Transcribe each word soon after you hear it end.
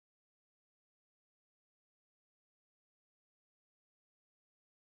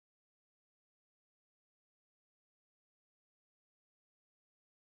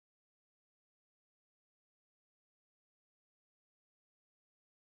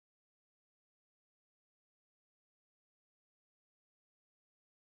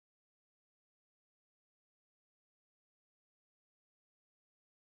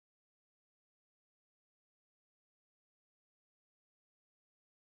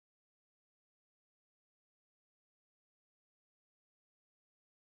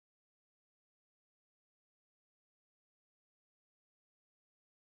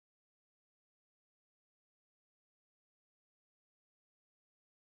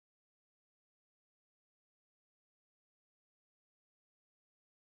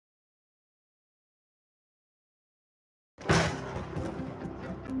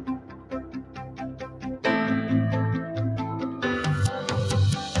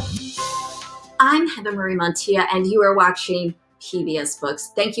I'm Heather Marie Montilla, and you are watching PBS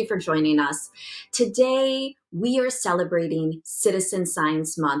Books. Thank you for joining us. Today, we are celebrating Citizen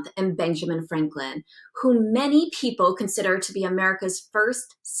Science Month and Benjamin Franklin, whom many people consider to be America's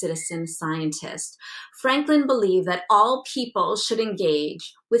first citizen scientist. Franklin believed that all people should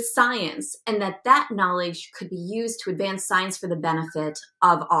engage with science and that knowledge could be used to advance science for the benefit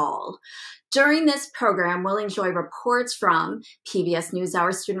of all. During this program, we'll enjoy reports from PBS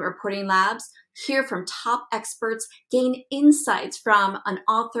NewsHour Student Reporting Labs, hear from top experts, gain insights from an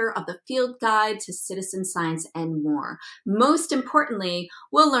author of the Field Guide to Citizen Science, and more. Most importantly,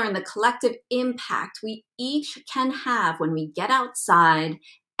 we'll learn the collective impact we each can have when we get outside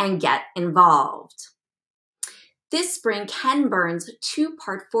and get involved. This spring, Ken Burns'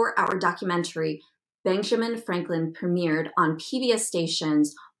 two-part 4-hour documentary, Benjamin Franklin, premiered on PBS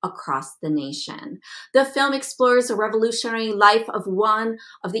stations across the nation. The film explores the revolutionary life of one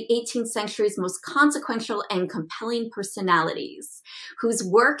of the 18th century's most consequential and compelling personalities, whose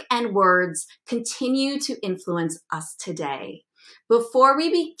work and words continue to influence us today. Before we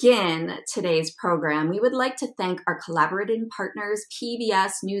begin today's program, we would like to thank our collaborating partners,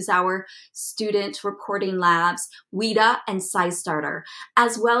 PBS NewsHour Student Reporting Labs, WIDA, and SciStarter,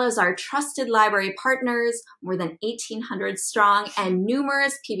 as well as our trusted library partners, more than 1,800 strong, and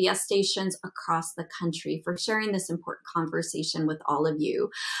numerous PBS stations across the country for sharing this important conversation with all of you.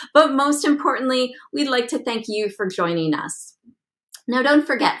 But most importantly, we'd like to thank you for joining us. Now, don't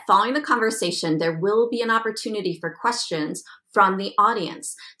forget, following the conversation, there will be an opportunity for questions from the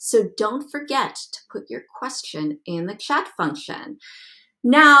audience. So don't forget to put your question in the chat function.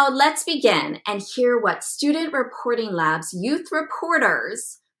 Now, let's begin and hear what Student Reporting Lab's youth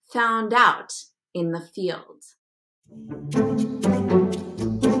reporters found out in the field.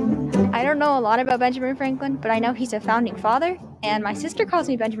 I don't know a lot about Benjamin Franklin, but I know he's a founding father, and my sister calls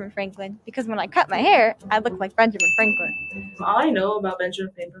me Benjamin Franklin because when I cut my hair, I look like Benjamin Franklin. All I know about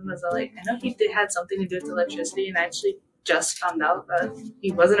Benjamin Franklin was that, I know he had something to do with electricity, and I actually just found out that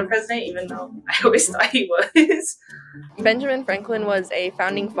he wasn't a president, even though I always thought he was. Benjamin Franklin was a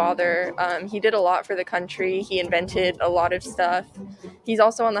founding father. He did a lot for the country. He invented a lot of stuff. He's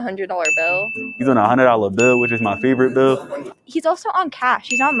also on the $100 bill. He's on a $100 bill, which is my favorite bill. He's also on cash.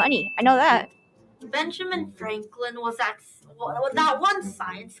 He's on money. I know that. Benjamin Franklin was that one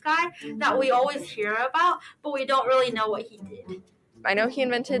science guy that we always hear about, but we don't really know what he did. I know he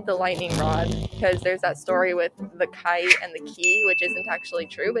invented the lightning rod because there's that story with the kite and the key, which isn't actually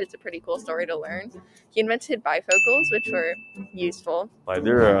true, but it's a pretty cool story to learn. He invented bifocals, which were useful. Like,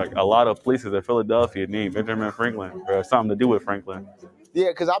 there are a lot of places in Philadelphia named Benjamin Franklin or something to do with Franklin. Yeah,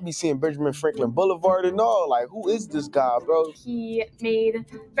 because I'll be seeing Benjamin Franklin Boulevard and all. Like, who is this guy, bro? He made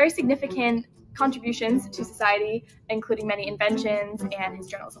very significant contributions to society, including many inventions and his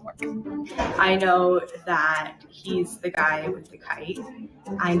journalism work. I know that he's the guy with the kite.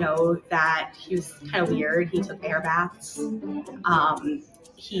 I know that he was kind of weird. He took air baths.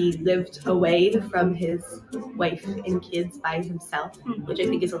 He lived away from his wife and kids by himself, which I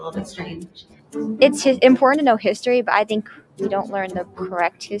think is a little bit strange. It's important to know history, but I think we don't learn the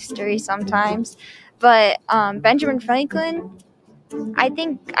correct history sometimes. But Benjamin Franklin, I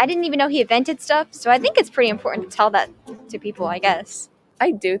didn't even know he invented stuff, so I think it's pretty important to tell that to people, I guess.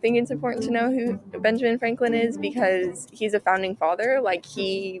 I do think it's important to know who Benjamin Franklin is because he's a founding father. Like,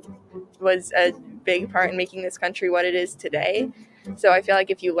 he was a big part in making this country what it is today. So I feel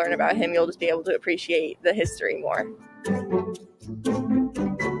like if you learn about him, you'll just be able to appreciate the history more.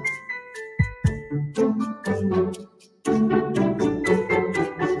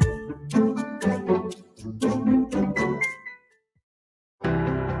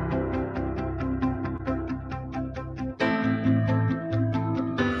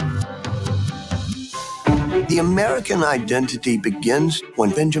 The American identity begins when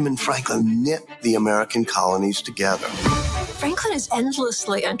Benjamin Franklin knit the American colonies together. Franklin is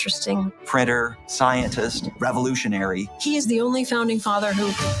endlessly interesting. Printer, scientist, revolutionary. He is the only founding father who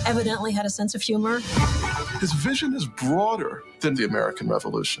evidently had a sense of humor. His vision is broader than the American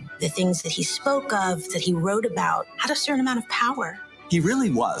Revolution. The things that he spoke of, that he wrote about, had a certain amount of power. He really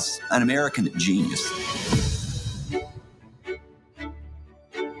was an American genius.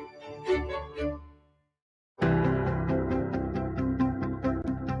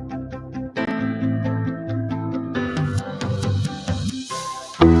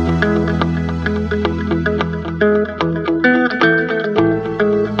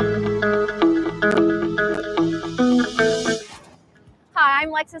 Hi, I'm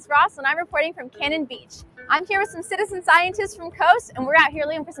Lexus Ross, and I'm reporting from Cannon Beach. I'm here with some citizen scientists from Coast, and we're out here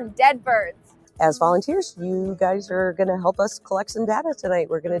looking for some dead birds. as volunteers, you guys are going to help us collect some data tonight.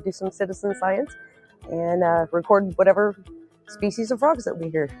 We're going to do some citizen science and record whatever species of frogs that we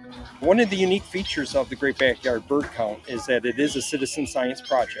hear. One of the unique features of the Great Backyard Bird Count is that it is a citizen science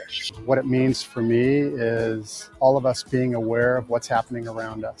project. What it means for me is all of us being aware of what's happening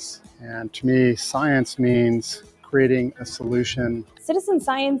around us. And to me, science means creating a solution. Citizen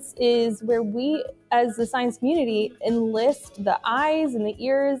science is where we, as the science community, enlist the eyes and the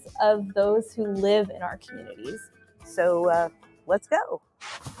ears of those who live in our communities. So let's go.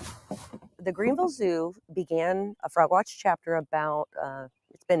 The Greenville Zoo began a Frogwatch chapter about,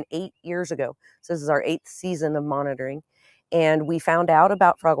 it's been 8 years ago. So this is our 8th season of monitoring. And we found out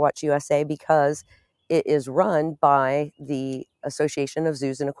about Frogwatch USA because it is run by the Association of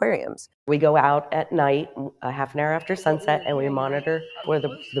Zoos and Aquariums. We go out at night, a half an hour after sunset, and we monitor for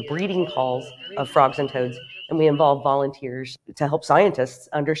the breeding calls of frogs and toads. And we involve volunteers to help scientists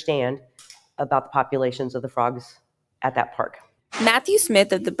understand about the populations of the frogs at that park. Matthew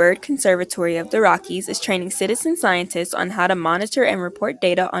Smith of the Bird Conservatory of the Rockies is training citizen scientists on how to monitor and report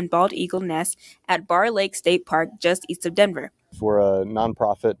data on bald eagle nests at Bar Lake State Park just east of Denver. We're a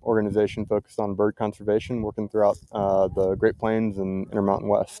nonprofit organization focused on bird conservation, working throughout the Great Plains and Intermountain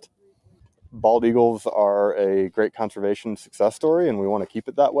West. Bald eagles are a great conservation success story, and we want to keep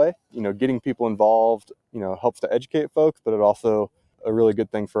it that way. You know, getting people involved, you know, helps to educate folks, but it also a really good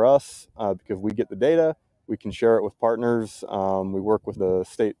thing for us because we get the data. We can share it with partners. We work with the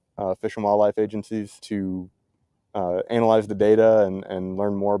state fish and wildlife agencies to analyze the data and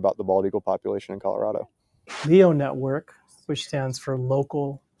learn more about the bald eagle population in Colorado. LEO Network, which stands for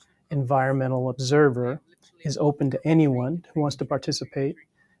Local Environmental Observer, is open to anyone who wants to participate.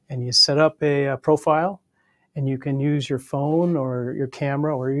 And you set up a profile, and you can use your phone or your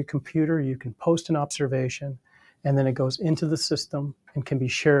camera or your computer. You can post an observation, and then it goes into the system and can be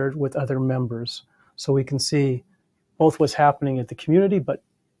shared with other members. So we can see both what's happening at the community, but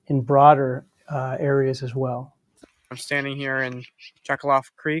in broader areas as well. I'm standing here in Chocoloff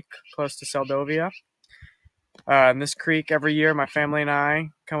Creek, close to Seldovia. In this creek, every year, my family and I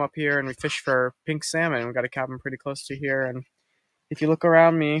come up here and we fish for pink salmon. We've got a cabin pretty close to here. And if you look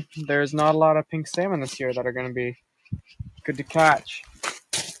around me, there's not a lot of pink salmon this year that are going to be good to catch.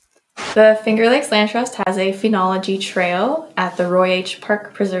 The Finger Lakes Land Trust has a phenology trail at the Roy H.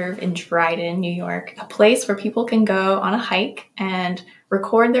 Park Preserve in Dryden, New York, a place where people can go on a hike and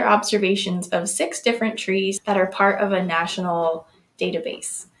record their observations of 6 different trees that are part of a national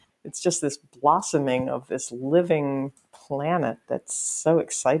database. It's just this blossoming of this living planet that's so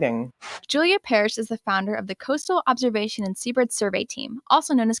exciting. Julia Parrish is the founder of the Coastal Observation and Seabird Survey Team,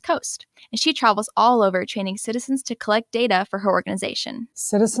 also known as COAST, and she travels all over training citizens to collect data for her organization.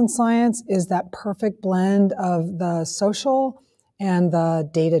 Citizen science is that perfect blend of the social and the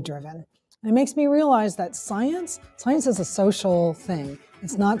data-driven. And it makes me realize that science is a social thing.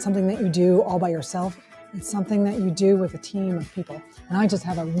 It's not something that you do all by yourself. It's something that you do with a team of people. And I just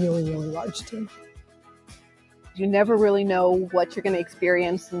have a really, really large team. You never really know what you're going to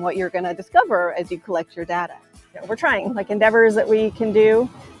experience and what you're going to discover as you collect your data. You know, we're trying, like endeavors that we can do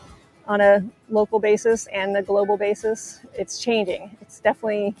on a local basis and a global basis. It's changing. It's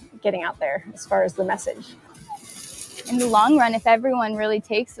definitely getting out there as far as the message. In the long run, if everyone really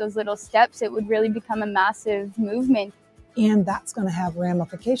takes those little steps, it would really become a massive movement. And that's going to have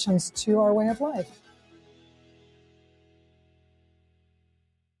ramifications to our way of life.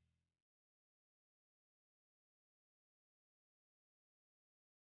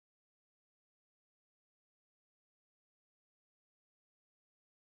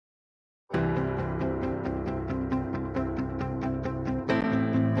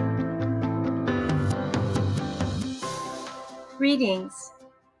 Greetings.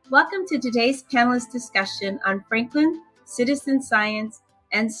 Welcome to today's panelist discussion on Franklin, citizen science,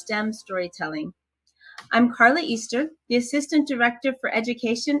 and STEM storytelling. I'm Carla Easter, the Assistant Director for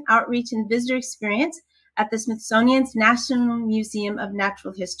Education, Outreach, and Visitor Experience at the Smithsonian's National Museum of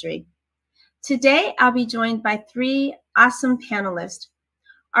Natural History. Today, I'll be joined by 3 awesome panelists.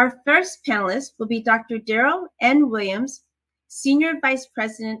 Our first panelist will be Dr. Daryl N. Williams, Senior Vice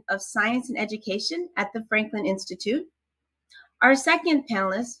President of Science and Education at the Franklin Institute. Our second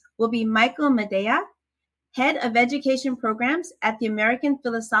panelist will be Michael Medea, Head of Education Programs at the American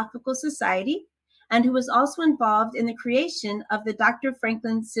Philosophical Society, and who was also involved in the creation of the Dr.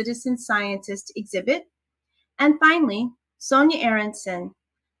 Franklin Citizen Scientist exhibit. And finally, Sonia Aronson,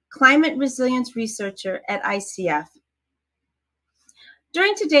 Climate Resilience Researcher at ICF.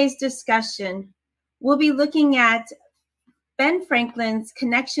 During today's discussion, we'll be looking at Ben Franklin's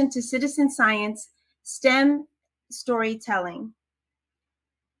connection to citizen science, STEM storytelling.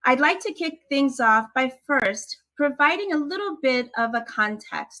 I'd like to kick things off by first providing a little bit of a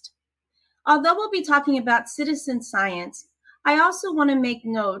context. Although we'll be talking about citizen science, I also want to make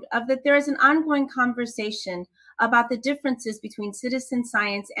note of that there is an ongoing conversation about the differences between citizen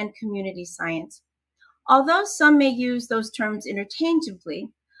science and community science. Although some may use those terms interchangeably,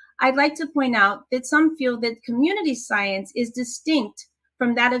 I'd like to point out that some feel that community science is distinct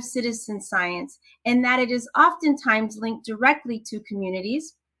from that of citizen science, and that it is oftentimes linked directly to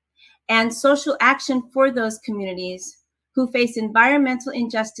communities and social action for those communities who face environmental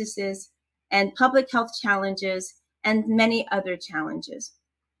injustices and public health challenges and many other challenges.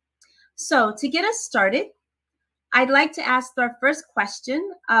 So to get us started, I'd like to ask our first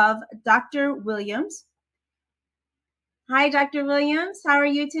question of Dr. Williams. Hi, Dr. Williams. How are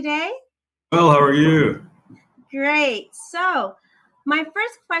you today? Well, how are you? Great. So my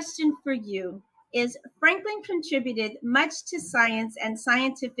first question for you is, Franklin contributed much to science and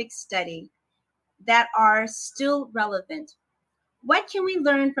scientific study that are still relevant. What can we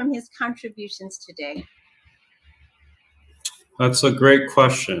learn from his contributions today? That's a great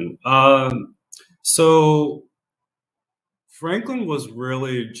question. So Franklin was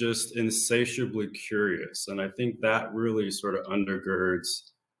really just insatiably curious, and I think that really sort of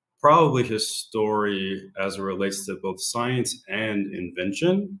undergirds probably his story as it relates to both science and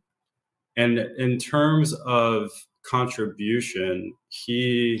invention. And in terms of contribution,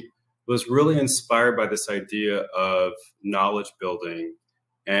 he was really inspired by this idea of knowledge building,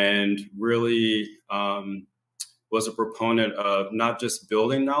 and really was a proponent of not just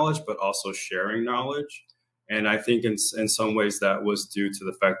building knowledge, but also sharing knowledge. And I think in some ways that was due to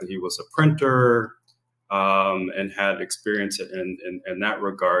the fact that he was a printer and had experience in that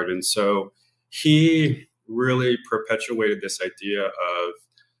regard. And so he really perpetuated this idea of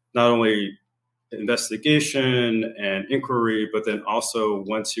not only investigation and inquiry, but then also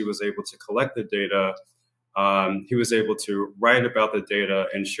once he was able to collect the data, he was able to write about the data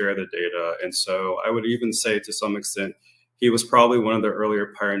and share the data. And so I would even say to some extent, he was probably one of the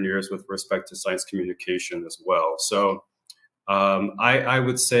earlier pioneers with respect to science communication as well. So I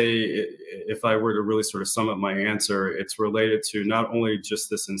would say, if I were to really sort of sum up my answer, it's related to not only just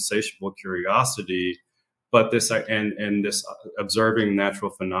this insatiable curiosity, but this and this observing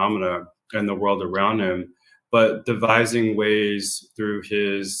natural phenomena and the world around him, but devising ways through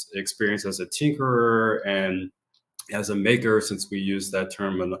his experience as a tinkerer and as a maker, since we use that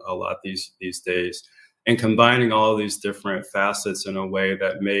term a lot these days, and combining all of these different facets in a way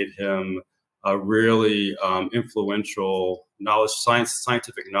that made him a really influential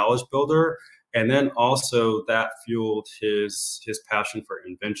scientific knowledge builder. And then also that fueled his passion for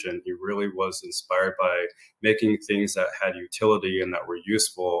invention. He really was inspired by making things that had utility and that were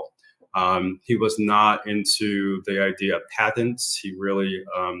useful. He was not into the idea of patents. He really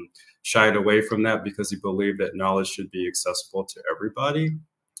shied away from that because he believed that knowledge should be accessible to everybody.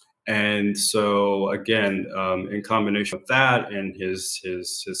 And so again, in combination with that and his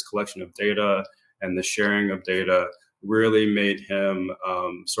collection of data and the sharing of data really made him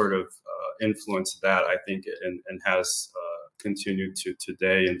sort of influence that, I think, and has continued to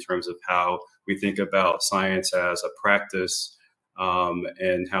today in terms of how we think about science as a practice,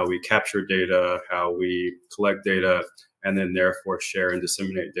 and how we capture data, how we collect data, and then therefore share and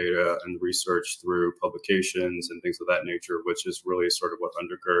disseminate data and research through publications and things of that nature, which is really sort of what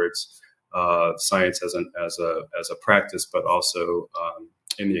undergirds science as a practice, but also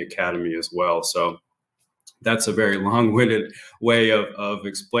in the academy as well. So that's a very long-winded way of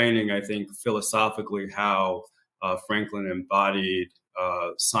explaining, I think, philosophically how Franklin embodied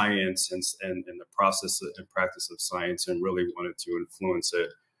science and the process and practice of science, and really wanted to influence it,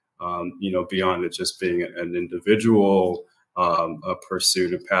 beyond it just being an individual a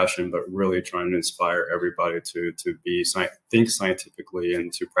pursuit and passion, but really trying to inspire everybody to think scientifically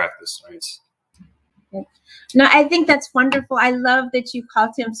and to practice science. No, I think that's wonderful. I love that you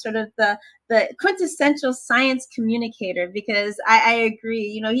called him sort of the quintessential science communicator, because I agree.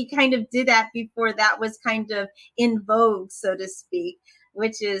 He kind of did that before that was kind of in vogue, so to speak,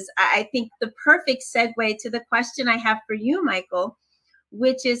 which is, I think, the perfect segue to the question I have for you, Michael,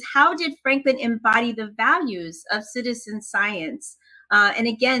 which is, how did Franklin embody the values of citizen science? And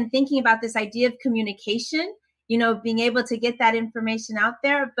again, thinking about this idea of communication, being able to get that information out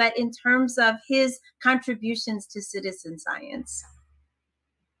there, but in terms of his contributions to citizen science.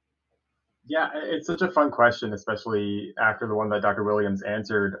 Yeah, it's such a fun question, especially after the one that Dr. Williams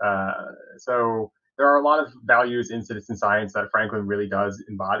answered. So there are a lot of values in citizen science that Franklin really does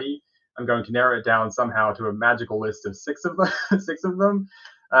embody. I'm going to narrow it down somehow to a magical list of six of them.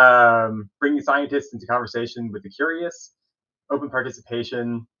 Bringing scientists into conversation with the curious, open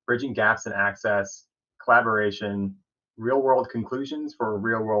participation, bridging gaps in access, collaboration, real-world conclusions for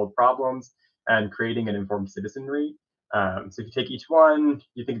real-world problems, and creating an informed citizenry. So if you take each one,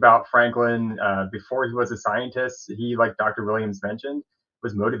 you think about Franklin, before he was a scientist, he, like Dr. Williams mentioned,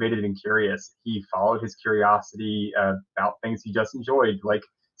 was motivated and curious. He followed his curiosity about things he just enjoyed, like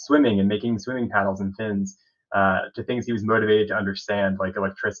swimming and making swimming paddles and fins, to things he was motivated to understand, like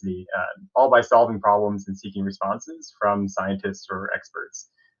electricity, all by solving problems and seeking responses from scientists or experts.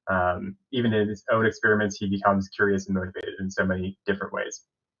 Even in his own experiments, he becomes curious and motivated in so many different ways.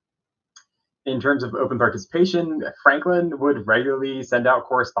 In terms of open participation, Franklin would regularly send out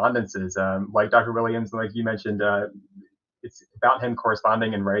correspondences. Like Dr. Williams, and like you mentioned, it's about him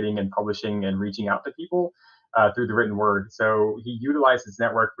corresponding and writing and publishing and reaching out to people through the written word. So he utilized his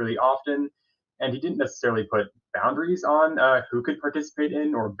network really often, and he didn't necessarily put boundaries on who could participate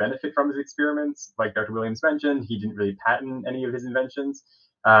in or benefit from his experiments. Like Dr. Williams mentioned, he didn't really patent any of his inventions.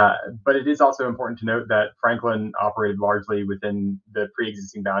 But it is also important to note that Franklin operated largely within the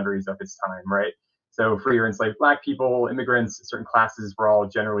pre-existing boundaries of his time, right? So free or enslaved Black people, immigrants, certain classes were all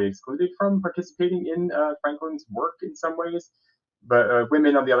generally excluded from participating in Franklin's work in some ways. But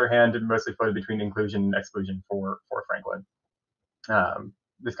women, on the other hand, mostly floated between inclusion and exclusion for Franklin.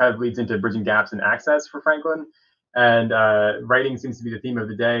 This kind of leads into bridging gaps in access for Franklin. And writing seems to be the theme of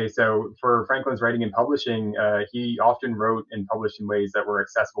the day. So for Franklin's writing and publishing, he often wrote and published in ways that were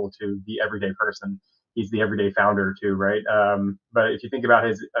accessible to the everyday person. He's the everyday founder too, right? But if you think about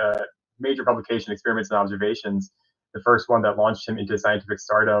his major publication, Experiments and Observations, the first one that launched him into scientific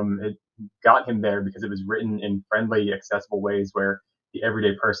stardom, it got him there because it was written in friendly, accessible ways where the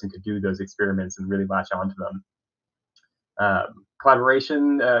everyday person could do those experiments and really latch onto them.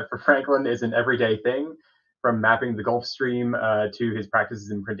 Collaboration for Franklin is an everyday thing. From mapping the Gulf Stream to his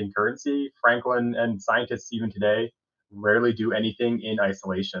practices in printing currency, Franklin and scientists even today rarely do anything in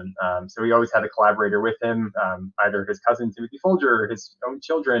isolation. So he always had a collaborator with him, either his cousin Timothy Folger, his own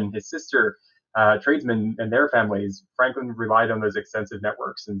children, his sister, tradesmen and their families. Franklin relied on those extensive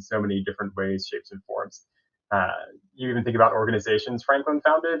networks in so many different ways, shapes, and forms. You even think about organizations Franklin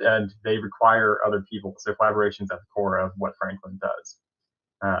founded, and they require other people. So collaboration is at the core of what Franklin does.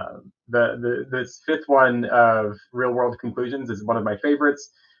 This fifth one of real world conclusions is one of my favorites.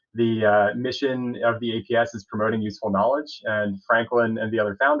 The mission of the APS is promoting useful knowledge, and Franklin and the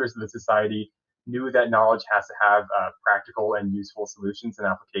other founders of the society knew that knowledge has to have practical and useful solutions and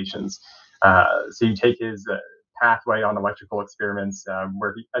applications. So you take his pathway on electrical experiments,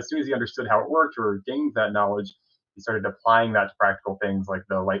 where as soon as he understood how it worked or gained that knowledge, he started applying that to practical things like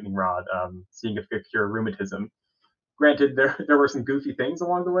the lightning rod, seeing if it could cure rheumatism. Granted, there were some goofy things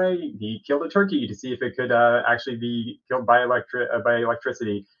along the way. He killed a turkey to see if it could actually be killed by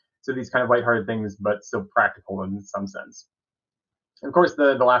electricity. So these kind of lighthearted things, but still practical in some sense. And of course,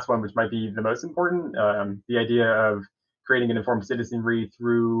 the last one, which might be the most important, the idea of creating an informed citizenry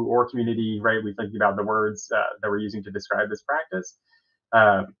through or community, right? We think about the words that we're using to describe this practice.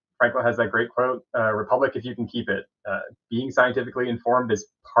 Franklin has that great quote, "Republic if you can keep it." Being scientifically informed is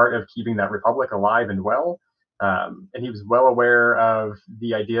part of keeping that republic alive and well. And he was well aware of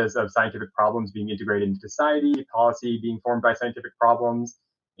the ideas of scientific problems being integrated into society, policy being formed by scientific problems.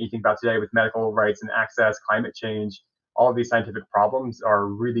 And you think about today with medical rights and access, climate change, all of these scientific problems are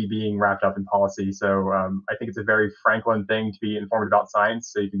really being wrapped up in policy. So I think it's a very Franklin thing to be informed about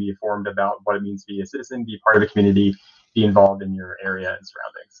science, so you can be informed about what it means to be a citizen, be part of the community, be involved in your area and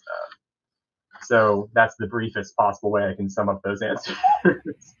surroundings. So that's the briefest possible way I can sum up those answers.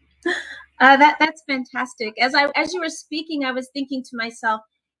 That's fantastic. As you were speaking, I was thinking to myself,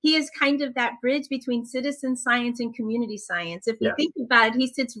 he is kind of that bridge between citizen science and community science. If you think about it, he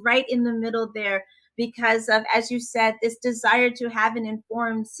sits right in the middle there because of, as you said, this desire to have an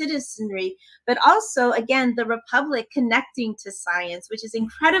informed citizenry, but also, again, the republic connecting to science, which is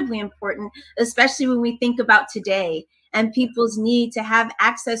incredibly important, especially when we think about today and people's need to have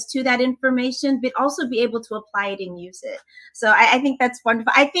access to that information, but also be able to apply it and use it. So I think that's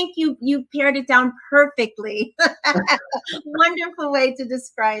wonderful. I think you pared it down perfectly. Wonderful way to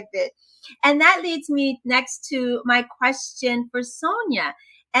describe it. And that leads me next to my question for Sonia.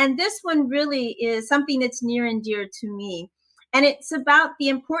 And this one really is something that's near and dear to me. And it's about the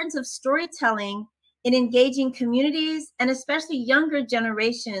importance of storytelling in engaging communities and especially younger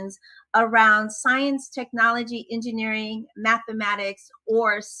generations around science, technology, engineering, mathematics,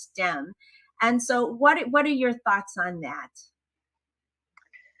 or STEM. And so what are your thoughts on that?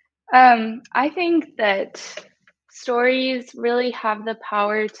 I think that stories really have the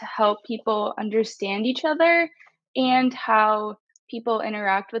power to help people understand each other and how people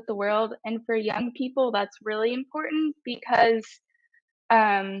interact with the world. And for young people, that's really important because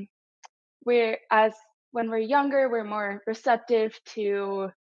whereas when we're younger, we're more receptive to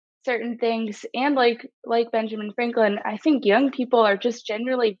certain things. And like Benjamin Franklin, I think young people are just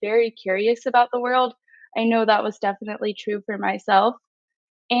generally very curious about the world. I know that was definitely true for myself.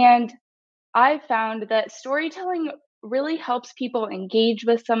 And I found that storytelling really helps people engage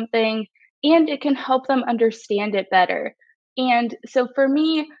with something, and it can help them understand it better. And so for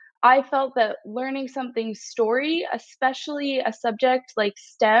me, I felt that learning something story, especially a subject like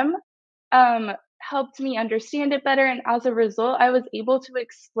STEM, helped me understand it better. And as a result, I was able to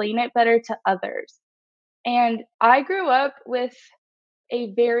explain it better to others. And I grew up with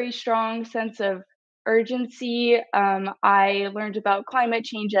a very strong sense of urgency. I learned about climate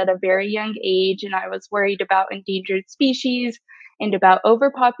change at a very young age, and I was worried about endangered species and about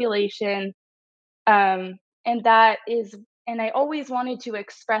overpopulation. And that is, and I always wanted to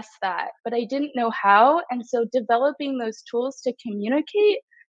express that, but I didn't know how. And so developing those tools to communicate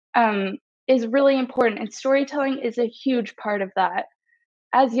is really important. And storytelling is a huge part of that.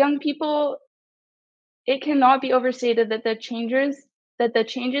 As young people, it cannot be overstated that the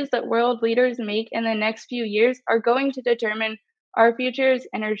changes that world leaders make in the next few years are going to determine our futures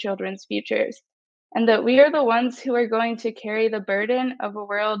and our children's futures, and that we are the ones who are going to carry the burden of a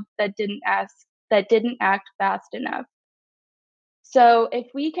world that didn't act fast enough. So if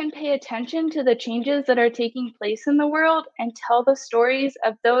we can pay attention to the changes that are taking place in the world and tell the stories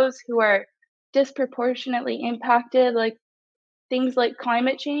of those who are disproportionately impacted, like things like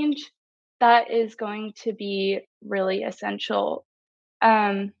climate change, that is going to be really essential.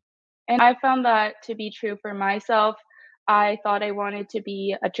 And I found that to be true for myself. I thought I wanted to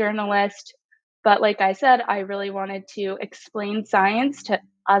be a journalist, but like I said, I really wanted to explain science to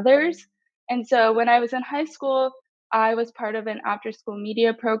others. And so when I was in high school, I was part of an after-school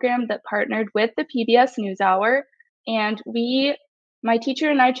media program that partnered with the PBS NewsHour. And my teacher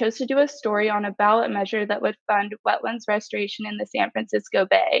and I chose to do a story on a ballot measure that would fund wetlands restoration in the San Francisco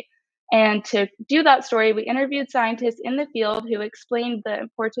Bay. And to do that story, we interviewed scientists in the field who explained the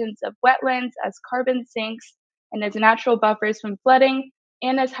importance of wetlands as carbon sinks and as natural buffers from flooding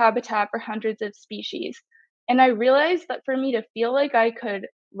and as habitat for hundreds of species. And I realized that for me to feel like I could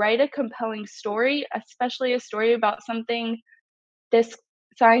write a compelling story, especially a story about something this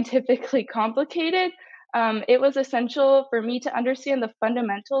scientifically complicated, it was essential for me to understand the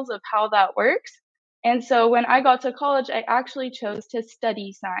fundamentals of how that works. And so when I got to college, I actually chose to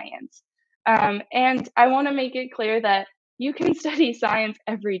study science. And I want to make it clear that you can study science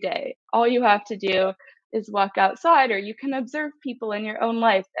every day. All you have to do is walk outside, or you can observe people in your own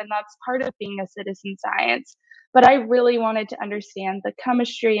life, and that's part of being a citizen science. But I really wanted to understand the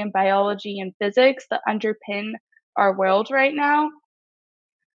chemistry and biology and physics that underpin our world right now.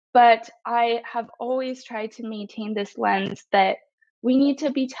 But I have always tried to maintain this lens that we need to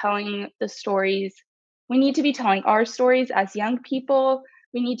be telling the stories. We need to be telling our stories as young people.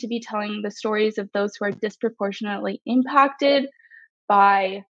 We need to be telling the stories of those who are disproportionately impacted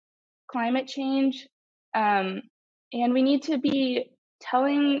by climate change. And we need to be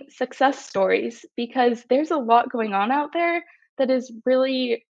telling success stories, because there's a lot going on out there that is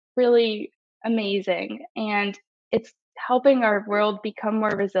really, really amazing. And it's helping our world become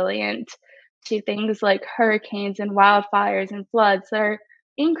more resilient to things like hurricanes and wildfires and floods that are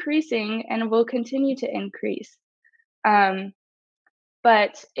increasing and will continue to increase.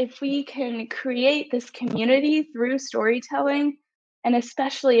 But if we can create this community through storytelling, and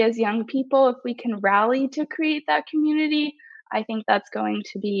especially as young people, if we can rally to create that community, I think that's going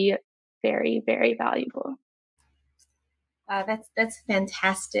to be very, very valuable. Wow, that's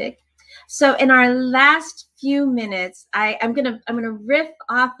fantastic. So in our last few minutes, I'm gonna riff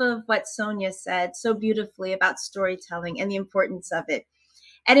off of what Sonia said so beautifully about storytelling and the importance of it.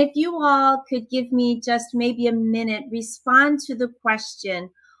 And if you all could give me just maybe a minute, respond to the question,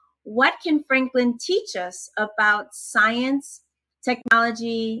 what can Franklin teach us about science,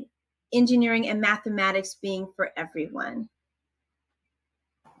 technology, engineering, and mathematics being for everyone?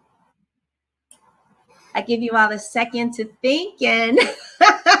 I give you all a second to think, and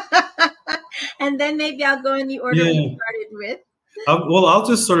then maybe I'll go in the order we started with. Well, I'll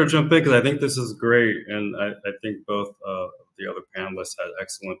just sort of jump in because I think this is great, and I think both the other panelists had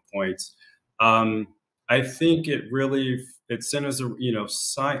excellent points. I think it's in as a,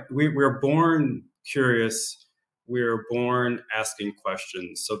 we're born curious, we're born asking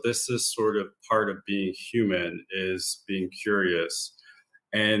questions. So this is sort of part of being human, is being curious.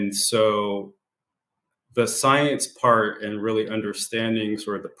 And so the science part and really understanding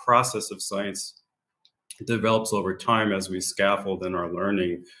sort of the process of science develops over time as we scaffold in our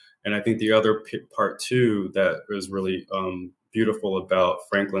learning. And I think the other part too that is really beautiful about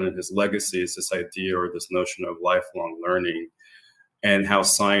Franklin and his legacy is this idea or this notion of lifelong learning and how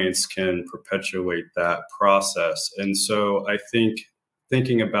science can perpetuate that process. And so I think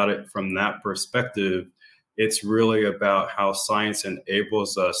thinking about it from that perspective, it's really about how science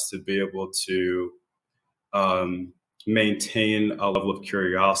enables us to be able to maintain a level of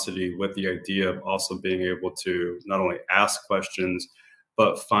curiosity with the idea of also being able to not only ask questions,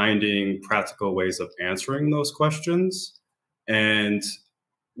 but finding practical ways of answering those questions. And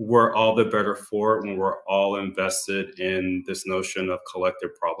we're all the better for it when we're all invested in this notion of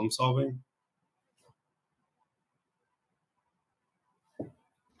collective problem solving.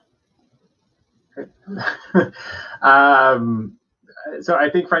 So I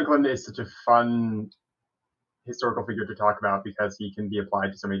think Franklin is such a fun historical figure to talk about because he can be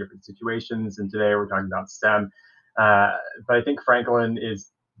applied to so many different situations. And today we're talking about STEM. But I think Franklin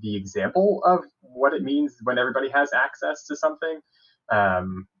is the example of what it means when everybody has access to something.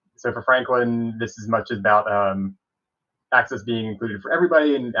 So for Franklin, this is much about access being included for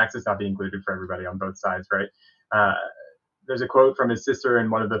everybody and access not being included for everybody on both sides, right? There's a quote from his sister in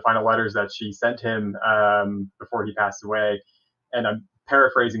one of the final letters that she sent him before he passed away. And I'm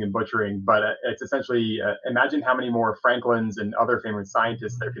paraphrasing and butchering, but it's essentially, imagine how many more Franklins and other famous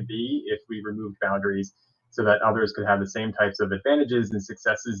scientists there could be if we removed boundaries so that others could have the same types of advantages and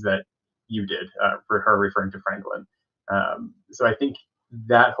successes that you did, for her referring to Franklin. So I think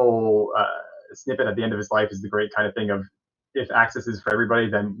that whole snippet at the end of his life is the great kind of thing of, if access is for everybody,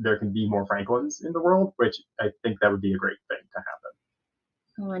 then there can be more Franklins in the world, which I think that would be a great thing to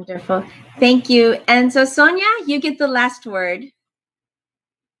happen. Wonderful. Thank you. And so Sonia, you get the last word.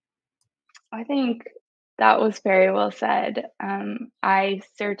 I think that was very well said. I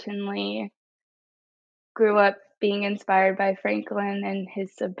certainly grew up being inspired by Franklin and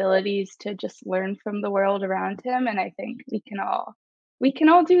his abilities to just learn from the world around him. And I think we can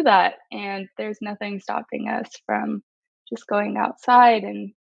all do that. And there's nothing stopping us from just going outside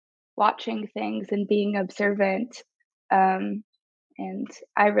and watching things and being observant. And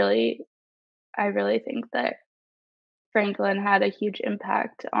I really think that Franklin had a huge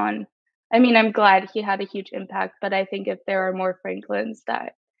impact on, I'm glad he had a huge impact, but I think if there are more Franklins,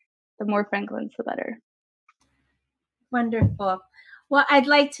 the more Franklins, the better. Wonderful. Well, I'd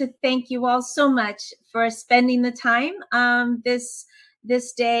like to thank you all so much for spending the time this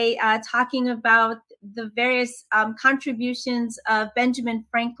day talking about the various contributions of Benjamin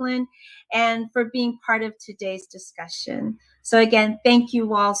Franklin and for being part of today's discussion. So again, thank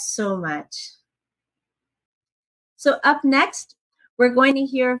you all so much. So up next, we're going to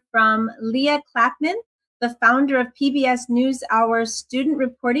hear from Leah Clapman, the founder of PBS NewsHour Student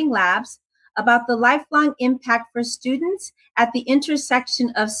Reporting Labs, about the lifelong impact for students at the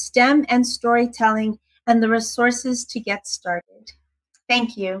intersection of STEM and storytelling and the resources to get started.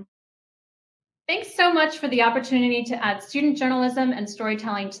 Thank you. Thanks so much for the opportunity to add student journalism and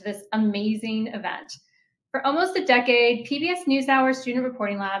storytelling to this amazing event. For almost a decade, PBS NewsHour Student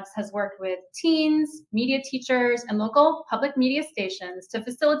Reporting Labs has worked with teens, media teachers, and local public media stations to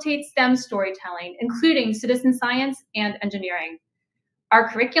facilitate STEM storytelling, including citizen science and engineering. Our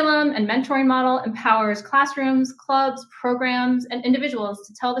curriculum and mentoring model empowers classrooms, clubs, programs, and individuals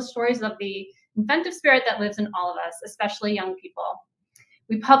to tell the stories of the inventive spirit that lives in all of us, especially young people.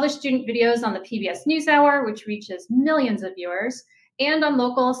 We publish student videos on the PBS NewsHour, which reaches millions of viewers, and on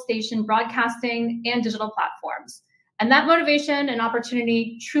local station broadcasting and digital platforms. And that motivation and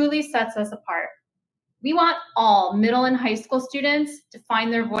opportunity truly sets us apart. We want all middle and high school students to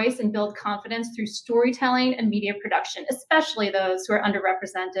find their voice and build confidence through storytelling and media production, especially those who are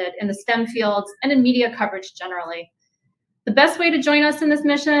underrepresented in the STEM fields and in media coverage generally. The best way to join us in this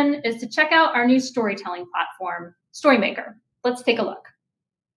mission is to check out our new storytelling platform, Storymaker. Let's take a look.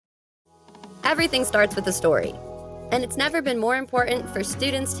 Everything starts with a story, and it's never been more important for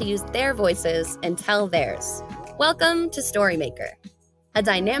students to use their voices and tell theirs. Welcome to Storymaker, a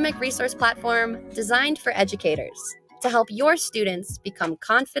dynamic resource platform designed for educators to help your students become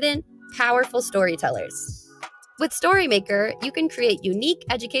confident, powerful storytellers. With Storymaker, you can create unique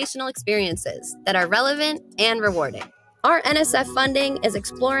educational experiences that are relevant and rewarding. Our NSF funding is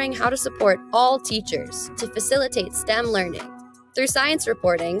exploring how to support all teachers to facilitate STEM learning through science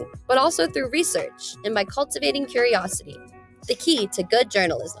reporting, but also through research and by cultivating curiosity, the key to good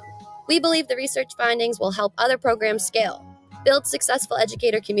journalism. We believe the research findings will help other programs scale, build successful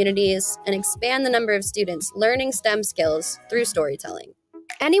educator communities, and expand the number of students learning STEM skills through storytelling.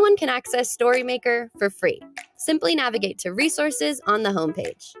 Anyone can access Storymaker for free. Simply navigate to Resources on the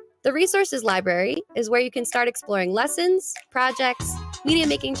homepage. The Resources Library is where you can start exploring lessons, projects, media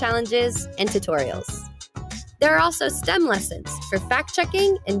making challenges, and tutorials. There are also STEM lessons for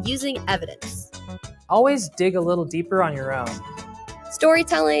fact-checking and using evidence. Always dig a little deeper on your own.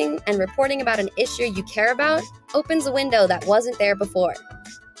 Storytelling and reporting about an issue you care about opens a window that wasn't there before.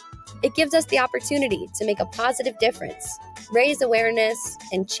 It gives us the opportunity to make a positive difference, raise awareness,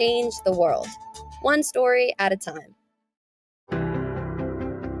 and change the world, one story at a time.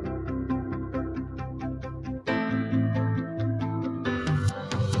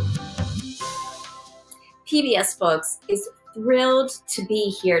 PBS Books is thrilled to be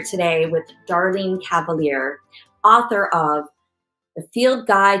here today with Darlene Cavalier, author of The Field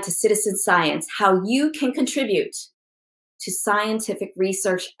Guide to Citizen Science: How You Can Contribute to Scientific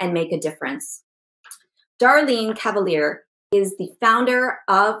Research and Make a Difference. Darlene Cavalier is the founder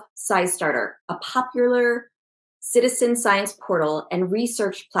of SciStarter, a popular citizen science portal and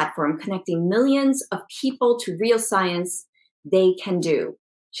research platform connecting millions of people to real science they can do.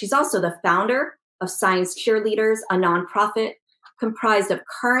 She's also the founder of Science Cheerleaders, a nonprofit comprised of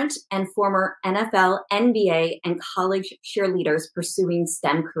current and former NFL, NBA, and college cheerleaders pursuing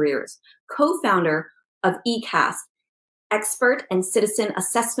STEM careers, co-founder of ECAST, expert and citizen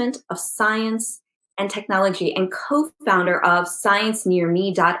assessment of science and technology, and co-founder of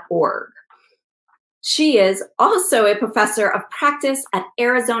ScienceNearMe.org. She is also a professor of practice at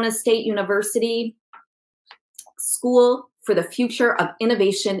Arizona State University School for the Future of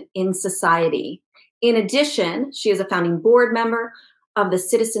Innovation in Society. In addition, she is a founding board member of the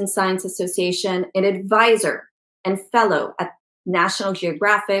Citizen Science Association, an advisor and fellow at National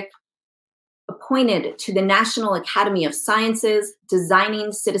Geographic, appointed to the National Academy of Sciences,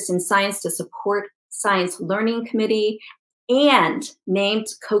 Designing Citizen Science to Support Science Learning Committee, and named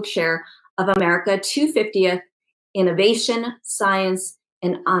co-chair of America 250th Innovation, Science,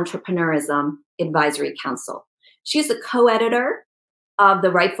 and Entrepreneurism Advisory Council. She is the co-editor of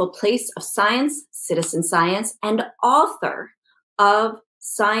The Rightful Place of Science, Citizen Science, and author of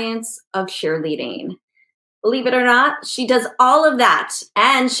Science of Cheerleading. Believe it or not, she does all of that,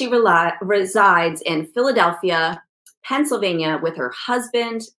 and she resides in Philadelphia, Pennsylvania, with her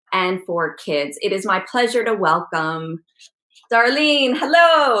husband and 4 kids. It is my pleasure to welcome Darlene.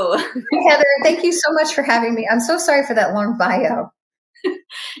 Hello. Heather, thank you so much for having me. I'm so sorry for that long bio.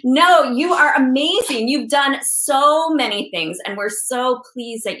 No, you are amazing. You've done so many things, and we're so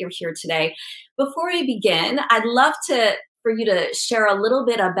pleased that you're here today. Before we begin, I'd love for you to share a little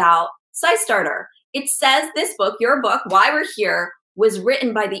bit about SciStarter. It says this book, your book, Why We're Here, was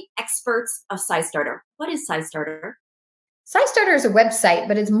written by the experts of SciStarter. What is SciStarter? SciStarter is a website,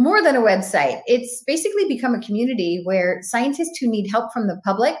 but it's more than a website. It's basically become a community where scientists who need help from the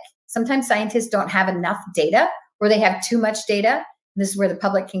public, sometimes scientists don't have enough data or they have too much data. This is where the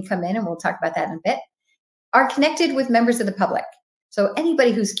public can come in, and we'll talk about that in a bit, are connected with members of the public. So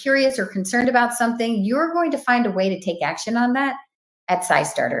anybody who's curious or concerned about something, you're going to find a way to take action on that at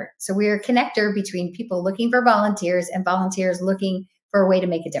SciStarter. So we're a connector between people looking for volunteers and volunteers looking for a way to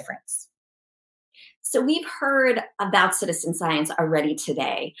make a difference. So we've heard about citizen science already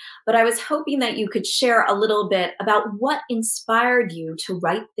today, but I was hoping that you could share a little bit about what inspired you to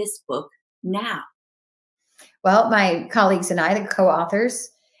write this book now. Well, my colleagues and I, the co-authors,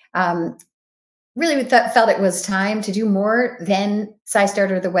 really felt it was time to do more than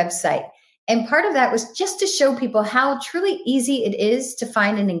SciStarter, the website. And part of that was just to show people how truly easy it is to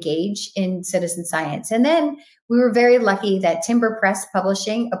find and engage in citizen science. And then we were very lucky that Timber Press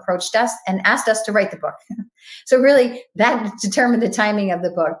Publishing approached us and asked us to write the book. So really that determined the timing of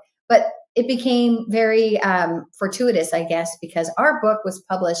the book. But it became very fortuitous, I guess, because our book was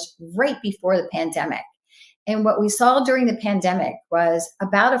published right before the pandemic. And what we saw during the pandemic was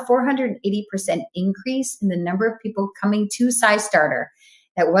about a 480% increase in the number of people coming to SciStarter.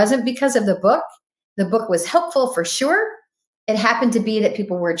 That wasn't because of the book. The book was helpful for sure. It happened to be that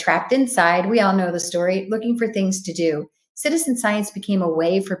people were trapped inside. We all know the story, looking for things to do. Citizen science became a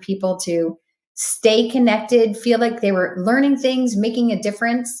way for people to stay connected, feel like they were learning things, making a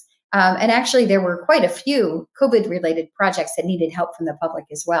difference. And actually, there were quite a few COVID-related projects that needed help from the public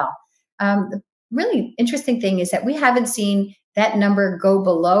as well. The really interesting thing is that we haven't seen that number go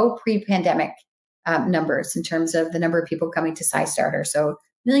below pre-pandemic numbers in terms of the number of people coming to SciStarter. So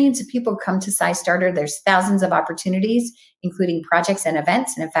millions of people come to SciStarter. There's thousands of opportunities, including projects and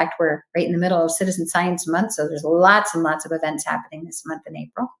events. And in fact, we're right in the middle of Citizen Science Month. So there's lots and lots of events happening this month in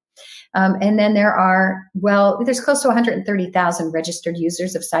April. And then there's close to 130,000 registered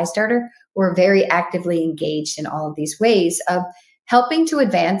users of SciStarter who are very actively engaged in all of these ways of helping to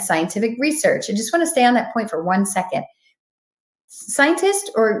advance scientific research. I just want to stay on that point for 1 second.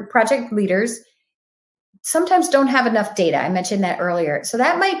 Scientists or project leaders sometimes don't have enough data. I mentioned that earlier. So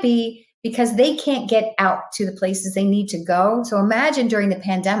that might be because they can't get out to the places they need to go. So imagine during the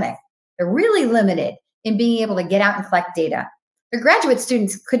pandemic, they're really limited in being able to get out and collect data. Their graduate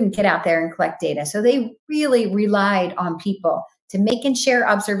students couldn't get out there and collect data. So they really relied on people to make and share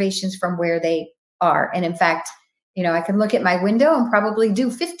observations from where they are. And in fact, you know, I can look at my window and probably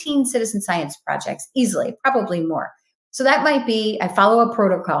do 15 citizen science projects easily, probably more. So that might be, I follow a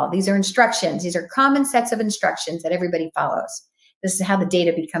protocol. These are instructions. These are common sets of instructions that everybody follows. This is how the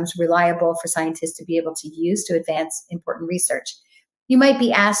data becomes reliable for scientists to be able to use to advance important research. You might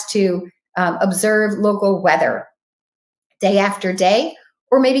be asked to observe local weather day after day,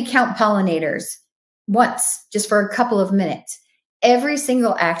 or maybe count pollinators once, just for a couple of minutes. Every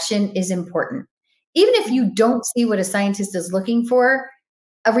single action is important. Even if you don't see what a scientist is looking for,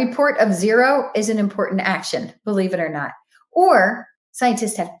 a report of 0 is an important action, believe it or not. Or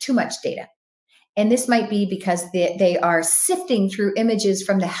scientists have too much data. And this might be because they are sifting through images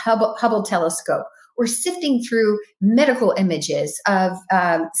from the Hubble telescope, or sifting through medical images of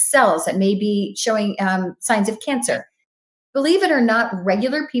cells that may be showing signs of cancer. Believe it or not,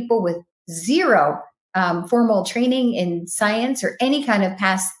 regular people with 0 formal training in science or any kind of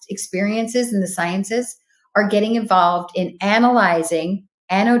past experiences in the sciences are getting involved in analyzing,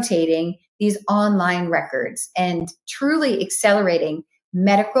 annotating these online records and truly accelerating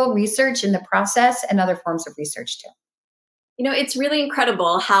medical research in the process and other forms of research too. You know, it's really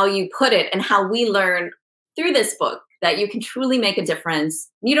incredible how you put it and how we learn through this book that you can truly make a difference.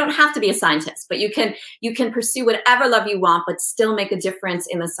 You don't have to be a scientist, but you can pursue whatever love you want, but still make a difference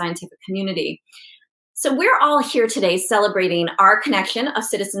in the scientific community. So we're all here today celebrating our connection of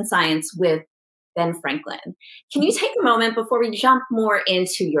citizen science with Ben Franklin. Can you take a moment before we jump more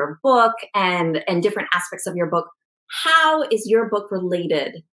into your book and different aspects of your book? How is your book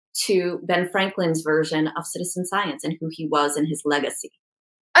related to Ben Franklin's version of citizen science and who he was and his legacy?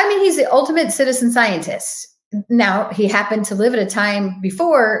 I mean, he's the ultimate citizen scientist. Now, he happened to live at a time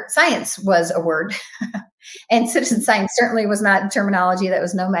before science was a word. And citizen science certainly was not terminology that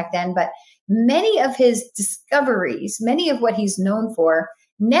was known back then. But many of his discoveries, many of what he's known for,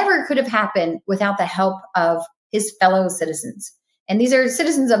 never could have happened without the help of his fellow citizens. And these are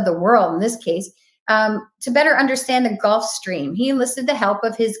citizens of the world, in this case. To better understand the Gulf Stream, he enlisted the help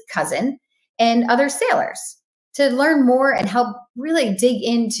of his cousin and other sailors to learn more and help really dig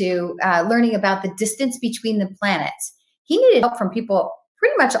into learning about the distance between the planets. He needed help from people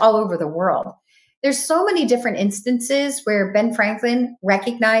pretty much all over the world. There's so many different instances where Ben Franklin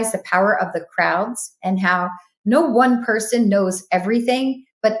recognized the power of the crowds and how no one person knows everything,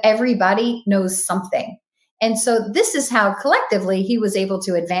 but everybody knows something. And so this is how collectively he was able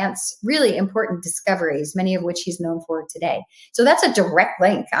to advance really important discoveries, many of which he's known for today. So that's a direct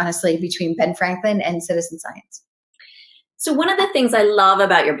link, honestly, between Ben Franklin and citizen science. So one of the things I love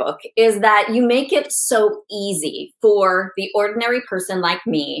about your book is that you make it so easy for the ordinary person like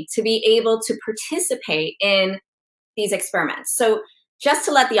me to be able to participate in these experiments. So just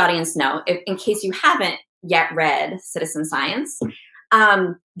to let the audience know, in case you haven't yet read Citizen Science,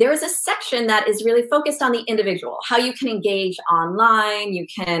 there is a section that is really focused on the individual, how you can engage online, you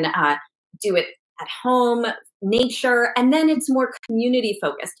can do it at home, nature, and then it's more community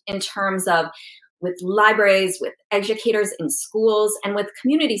focused in terms of with libraries, with educators in schools, and with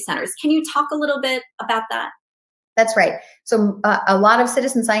community centers. Can you talk a little bit about that? That's right. So a lot of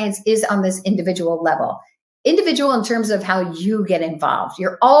citizen science is on this individual level. Individual in terms of how you get involved.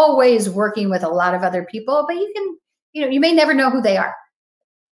 You're always working with a lot of other people, but you can, you may never know who they are.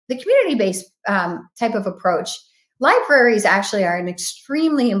 The community-based type of approach, libraries actually are an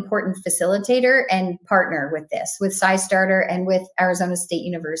extremely important facilitator and partner with this, with SciStarter and with Arizona State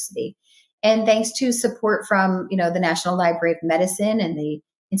University. And thanks to support from, the National Library of Medicine and the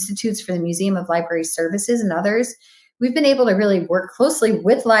Institutes for the Museum of Library Services and others, we've been able to really work closely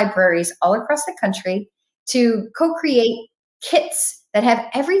with libraries all across the country to co-create kits that have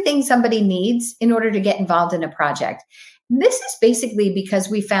everything somebody needs in order to get involved in a project. And this is basically because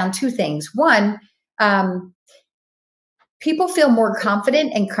we found two things. One, people feel more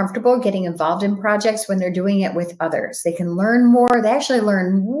confident and comfortable getting involved in projects when they're doing it with others. They can learn more. They actually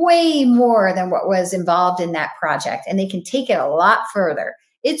learn way more than what was involved in that project, and they can take it a lot further.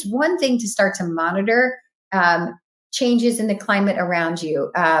 It's one thing to start to monitor changes in the climate around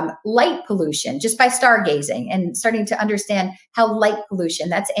you, light pollution, just by stargazing and starting to understand how light pollution,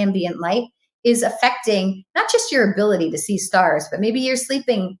 that's ambient light, is affecting not just your ability to see stars, but maybe your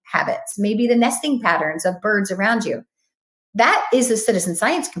sleeping habits, maybe the nesting patterns of birds around you. That is a citizen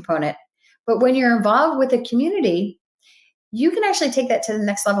science component. But when you're involved with a community, you can actually take that to the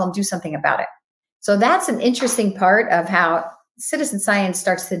next level and do something about it. So that's an interesting part of how citizen science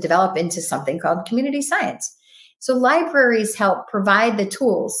starts to develop into something called community science. So libraries help provide the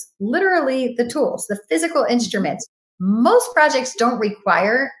tools, literally the tools, the physical instruments. Most projects don't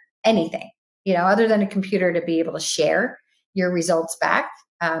require anything, other than a computer to be able to share your results back,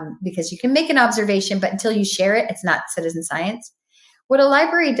 because you can make an observation, but until you share it, it's not citizen science. What a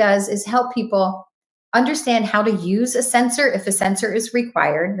library does is help people understand how to use a sensor if a sensor is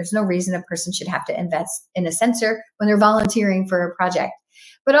required. There's no reason a person should have to invest in a sensor when they're volunteering for a project,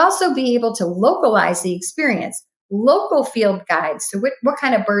 but also be able to localize the experience. Local field guides, so what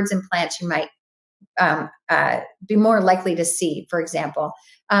kind of birds and plants you might be more likely to see, for example.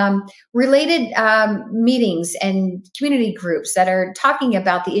 Related meetings and community groups that are talking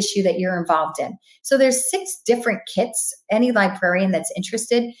about the issue that you're involved in. So there's 6 different kits. Any librarian that's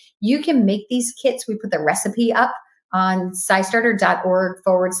interested, you can make these kits. We put the recipe up on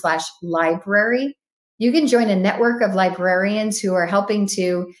scistarter.org/library. You can join a network of librarians who are helping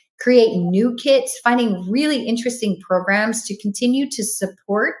to create new kits, finding really interesting programs to continue to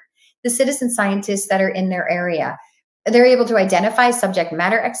support the citizen scientists that are in their area. They're able to identify subject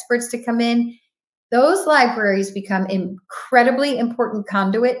matter experts to come in. Those libraries become incredibly important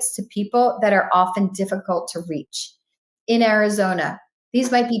conduits to people that are often difficult to reach. In Arizona,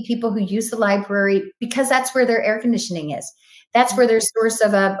 these might be people who use the library because that's where their air conditioning is. That's where their source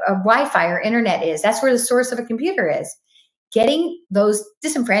of a Wi-Fi or internet is. That's where the source of a computer is. Getting those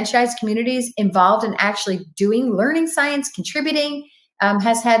disenfranchised communities involved in actually doing learning science, contributing,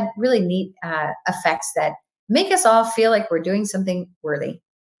 has had really neat effects that make us all feel like we're doing something worthy.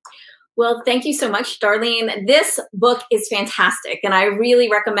 Well, thank you so much, Darlene. This book is fantastic, and I really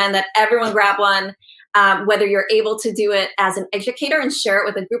recommend that everyone grab one, whether you're able to do it as an educator and share it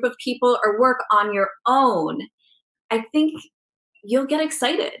with a group of people or work on your own. I think you'll get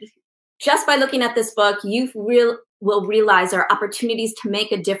excited. Just by looking at this book, you will realize there are opportunities to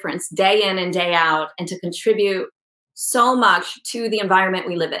make a difference day in and day out and to contribute so much to the environment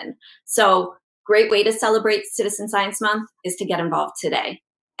we live in. So great way to celebrate Citizen Science Month is to get involved today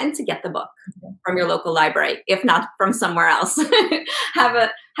and to get the book from your local library, if not from somewhere else. Have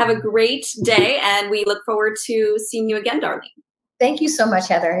a great day, and we look forward to seeing you again, Darlene. Thank you so much,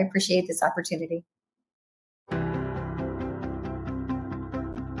 Heather. I appreciate this opportunity.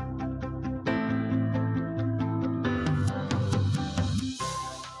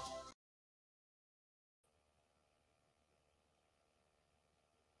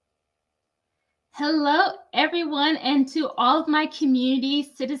 Hello, everyone, and to all of my community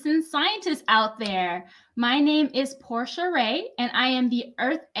citizen scientists out there. My name is Portia Ray, and I am the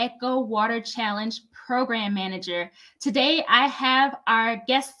Earth Echo Water Challenge Program Manager. Today, I have our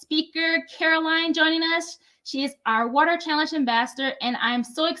guest speaker, Caroline, joining us. She is our Water Challenge Ambassador, and I'm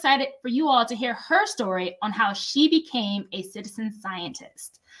so excited for you all to hear her story on how she became a citizen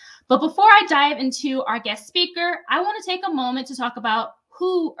scientist. But before I dive into our guest speaker, I want to take a moment to talk about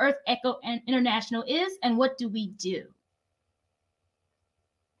who Earth Echo International is and what do we do.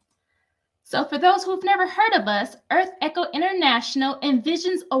 So for those who've never heard of us, Earth Echo International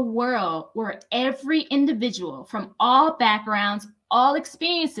envisions a world where every individual from all backgrounds, all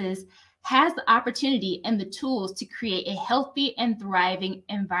experiences, has the opportunity and the tools to create a healthy and thriving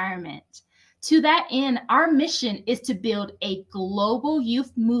environment. To that end, our mission is to build a global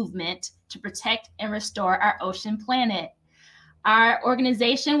youth movement to protect and restore our ocean planet. Our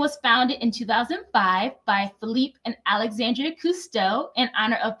organization was founded in 2005 by Philippe and Alexandria Cousteau in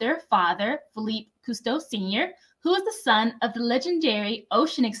honor of their father, Philippe Cousteau Sr., who is the son of the legendary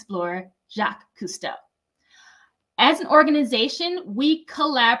ocean explorer, Jacques Cousteau. As an organization, we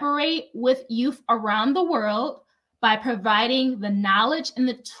collaborate with youth around the world by providing the knowledge and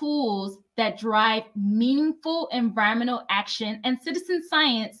the tools that drive meaningful environmental action and citizen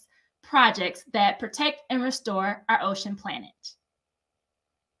science projects that protect and restore our ocean planet.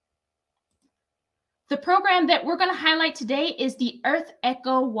 The program that we're going to highlight today is the Earth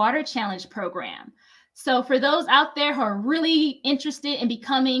Echo Water Challenge program. So for those out there who are really interested in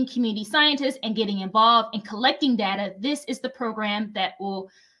becoming community scientists and getting involved in collecting data, this is the program that will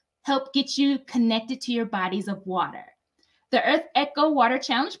help get you connected to your bodies of water. The Earth Echo Water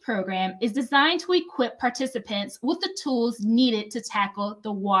Challenge program is designed to equip participants with the tools needed to tackle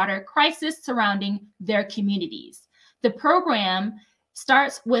the water crisis surrounding their communities. The program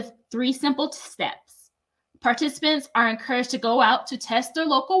starts with 3 simple steps. Participants are encouraged to go out to test their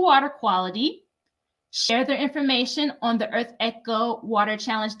local water quality, share their information on the Earth Echo Water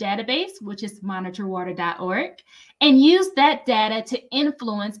Challenge database, which is monitorwater.org, and use that data to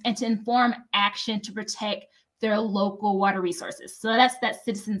influence and to inform action to protect their local water resources. So that's that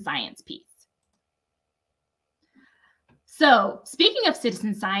citizen science piece. So speaking of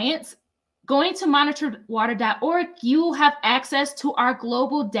citizen science, going to monitorwater.org, you will have access to our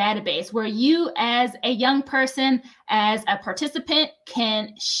global database where you as a young person, as a participant,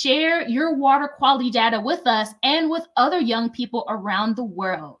 can share your water quality data with us and with other young people around the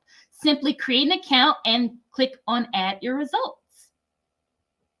world. Simply create an account and click on Add Your Results.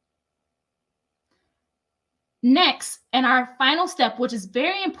 Next, and our final step, which is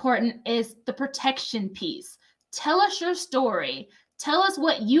very important, is the protection piece. Tell us your story. Tell us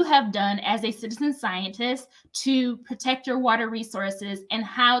what you have done as a citizen scientist to protect your water resources and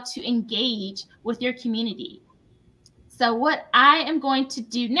how to engage with your community. So what I am going to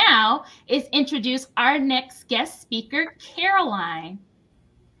do now is introduce our next guest speaker, Caroline.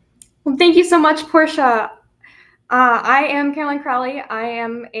 Well, thank you so much, Portia. I am Caroline Crowley. I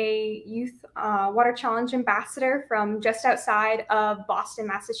am a Youth Water Challenge ambassador from just outside of Boston,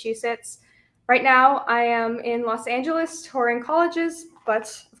 Massachusetts. Right now, I am in Los Angeles touring colleges,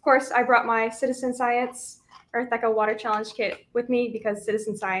 but of course, I brought my Citizen Science Earth Echo Water Challenge kit with me because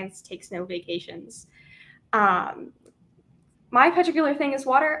citizen science takes no vacations. My particular thing is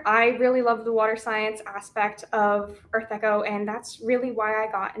water. I really love the water science aspect of Earth Echo, and that's really why I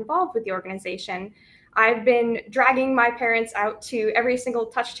got involved with the organization. I've been dragging my parents out to every single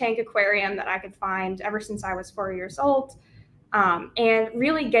touch tank aquarium that I could find ever since I was 4 years old, and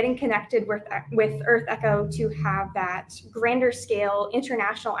really getting connected with Earth Echo to have that grander scale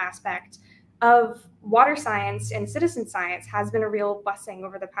international aspect of water science and citizen science has been a real blessing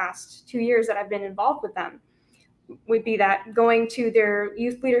over the past 2 years that I've been involved with them. Would be that going to their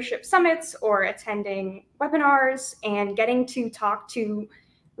youth leadership summits or attending webinars and getting to talk to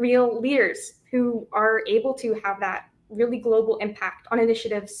real leaders who are able to have that really global impact on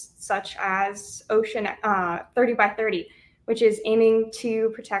initiatives such as Ocean 30 by 30, which is aiming to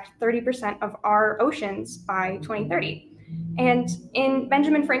protect 30% of our oceans by 2030. And in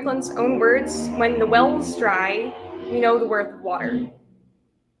Benjamin Franklin's own words, when the well's dry, we know the worth of water.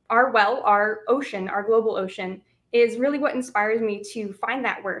 Our well, our ocean, our global ocean, is really what inspires me to find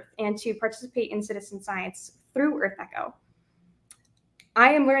that worth and to participate in citizen science through Earth Echo.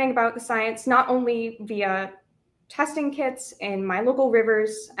 I am learning about the science not only via testing kits in my local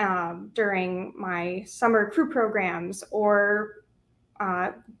rivers during my summer crew programs or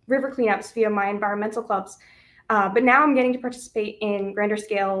river cleanups via my environmental clubs, but now I'm getting to participate in grander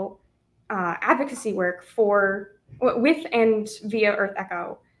scale advocacy work with and via Earth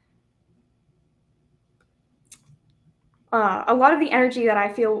Echo. A lot of the energy that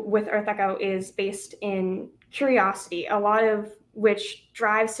I feel with Earth Echo is based in curiosity, a lot of which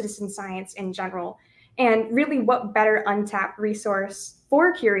drives citizen science in general. And really, what better untapped resource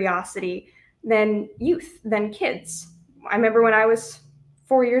for curiosity than youth, than kids? I remember when I was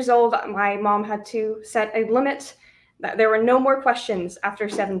 4 years old, my mom had to set a limit that there were no more questions after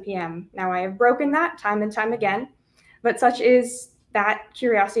 7 p.m. Now I have broken that time and time again, but such is that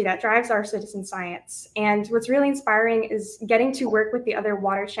curiosity that drives our citizen science. And what's really inspiring is getting to work with the other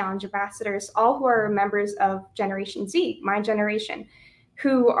Water Challenge ambassadors, all who are members of Generation Z, my generation,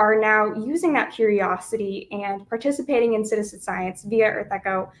 who are now using that curiosity and participating in citizen science via Earth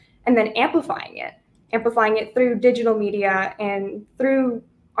Echo, and then amplifying it through digital media and through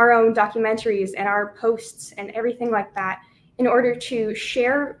our own documentaries and our posts and everything like that, in order to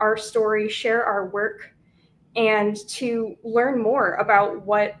share our story, share our work, and to learn more about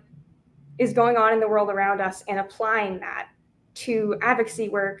what is going on in the world around us and applying that to advocacy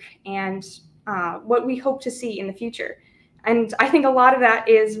work and what we hope to see in the future. And I think a lot of that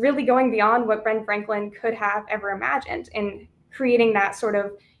is really going beyond what Ben Franklin could have ever imagined, and creating that sort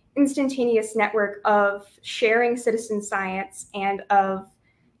of instantaneous network of sharing citizen science and of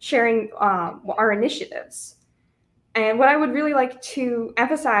sharing our initiatives. And what I would really like to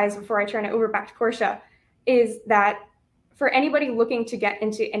emphasize before I turn it over back to Portia is that for anybody looking to get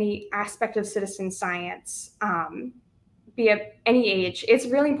into any aspect of citizen science, be at any age, it's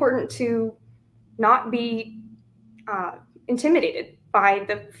really important to not be intimidated by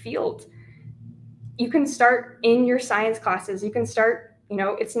the field. You can start in your science classes. You can start,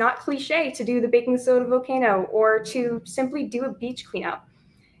 it's not cliche to do the baking soda volcano or to simply do a beach cleanup.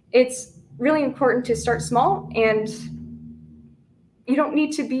 It's really important to start small, and you don't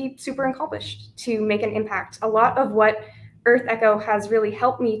need to be super accomplished to make an impact. A lot of what Earth Echo has really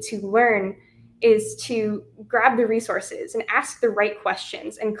helped me to learn is to grab the resources and ask the right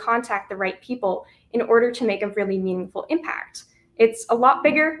questions and contact the right people in order to make a really meaningful impact. It's a lot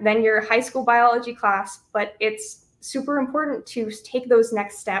bigger than your high school biology class, but it's super important to take those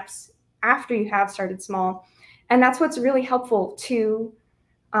next steps after you have started small. And that's what's really helpful to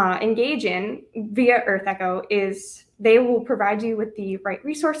engage in via Earth Echo is they will provide you with the right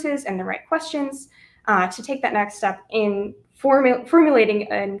resources and the right questions to take that next step in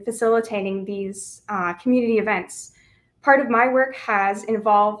formulating and facilitating these community events. Part of my work has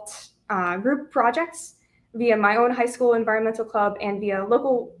involved group projects via my own high school environmental club and via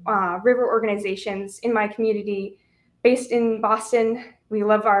local river organizations in my community based in Boston. We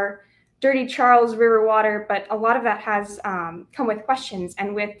love our dirty Charles River water, but a lot of that has come with questions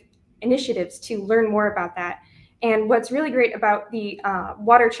and with initiatives to learn more about that. And what's really great about the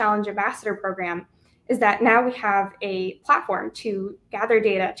Water Challenge Ambassador Program is that now we have a platform to gather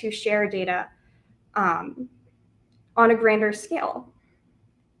data, to share data on a grander scale.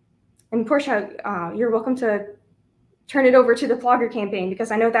 And Portia, you're welcome to turn it over to the Plogger campaign,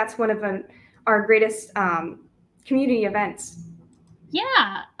 because I know that's one of our greatest community events.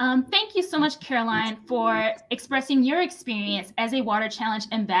 Yeah, thank you so much, Caroline, for expressing your experience as a Water Challenge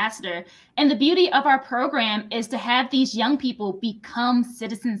ambassador. And the beauty of our program is to have these young people become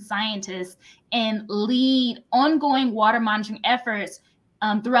citizen scientists and lead ongoing water monitoring efforts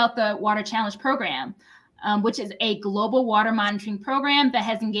throughout the Water Challenge program, which is a global water monitoring program that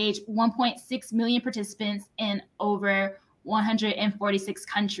has engaged 1.6 million participants in over 146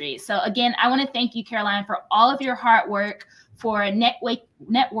 countries. So again, I want to thank you, Caroline, for all of your hard work, for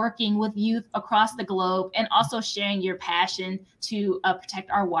networking with youth across the globe, and also sharing your passion to protect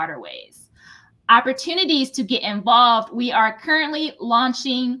our waterways. Opportunities to get involved. We are currently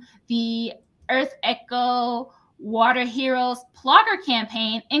launching the Earth Echo Water Heroes Plogger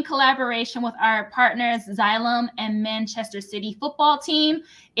campaign in collaboration with our partners Xylem and Manchester City football team.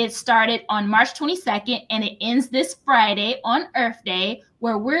 It started on March 22nd and it ends this Friday on Earth Day,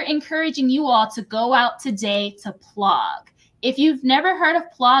 where we're encouraging you all to go out today to plog. If you've never heard of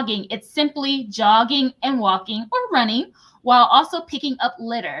plogging, it's simply jogging and walking or running while also picking up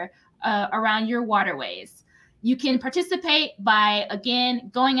litter around your waterways. You can participate by,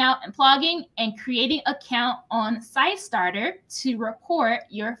 again, going out and plogging and creating an account on SciStarter to report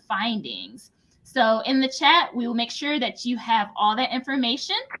your findings. So in the chat, we will make sure that you have all that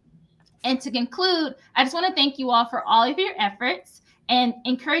information. And to conclude, I just want to thank you all for all of your efforts and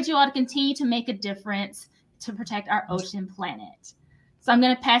encourage you all to continue to make a difference to protect our ocean planet. So I'm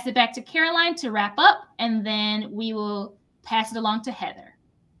going to pass it back to Caroline to wrap up, and then we will pass it along to Heather.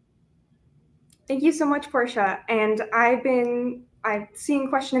 Thank you so much, Portia. And I've seen a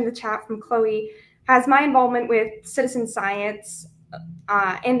question in the chat from Chloe. Has my involvement with citizen science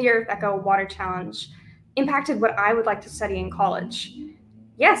and the Earth Echo Water Challenge impacted what I would like to study in college?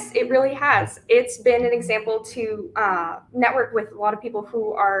 Yes, it really has. It's been an example to network with a lot of people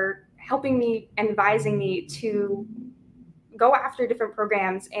who are helping me and advising me to go after different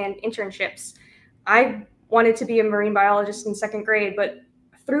programs and internships. I wanted to be a marine biologist in second grade, but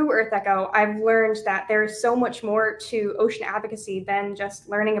through Earth Echo, I've learned that there is so much more to ocean advocacy than just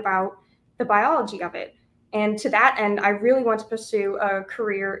learning about the biology of it. And to that end, I really want to pursue a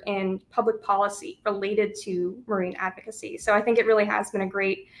career in public policy related to marine advocacy. So I think it really has been a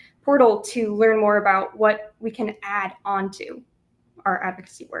great portal to learn more about what we can add onto our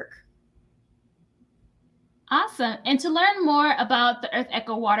advocacy work. Awesome. And to learn more about the Earth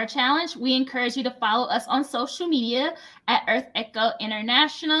Echo Water Challenge, we encourage you to follow us on social media at Earth Echo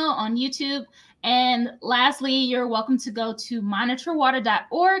International on YouTube. And lastly, you're welcome to go to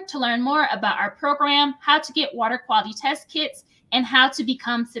monitorwater.org to learn more about our program, how to get water quality test kits, and how to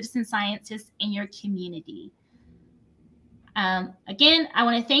become citizen scientists in your community. Again, I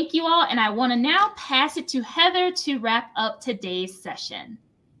want to thank you all, and I want to now pass it to Heather to wrap up today's session.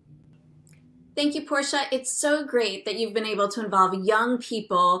 Thank you, Portia. It's so great that you've been able to involve young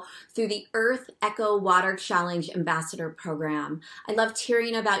people through the Earth Echo Water Challenge Ambassador Program. I loved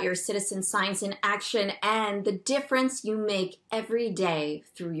hearing about your citizen science in action and the difference you make every day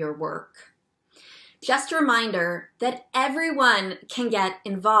through your work. Just a reminder that everyone can get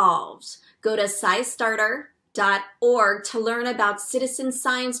involved. Go to SciStarter.org to learn about citizen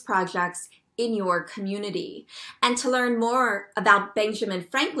science projects in your community. And to learn more about Benjamin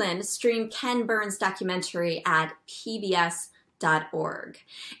Franklin, stream Ken Burns' documentary at pbs.org.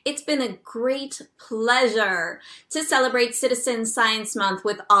 It's been a great pleasure to celebrate Citizen Science Month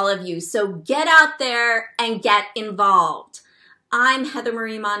with all of you. So get out there and get involved. I'm Heather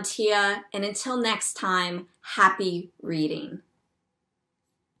Marie Montilla, and until next time, happy reading.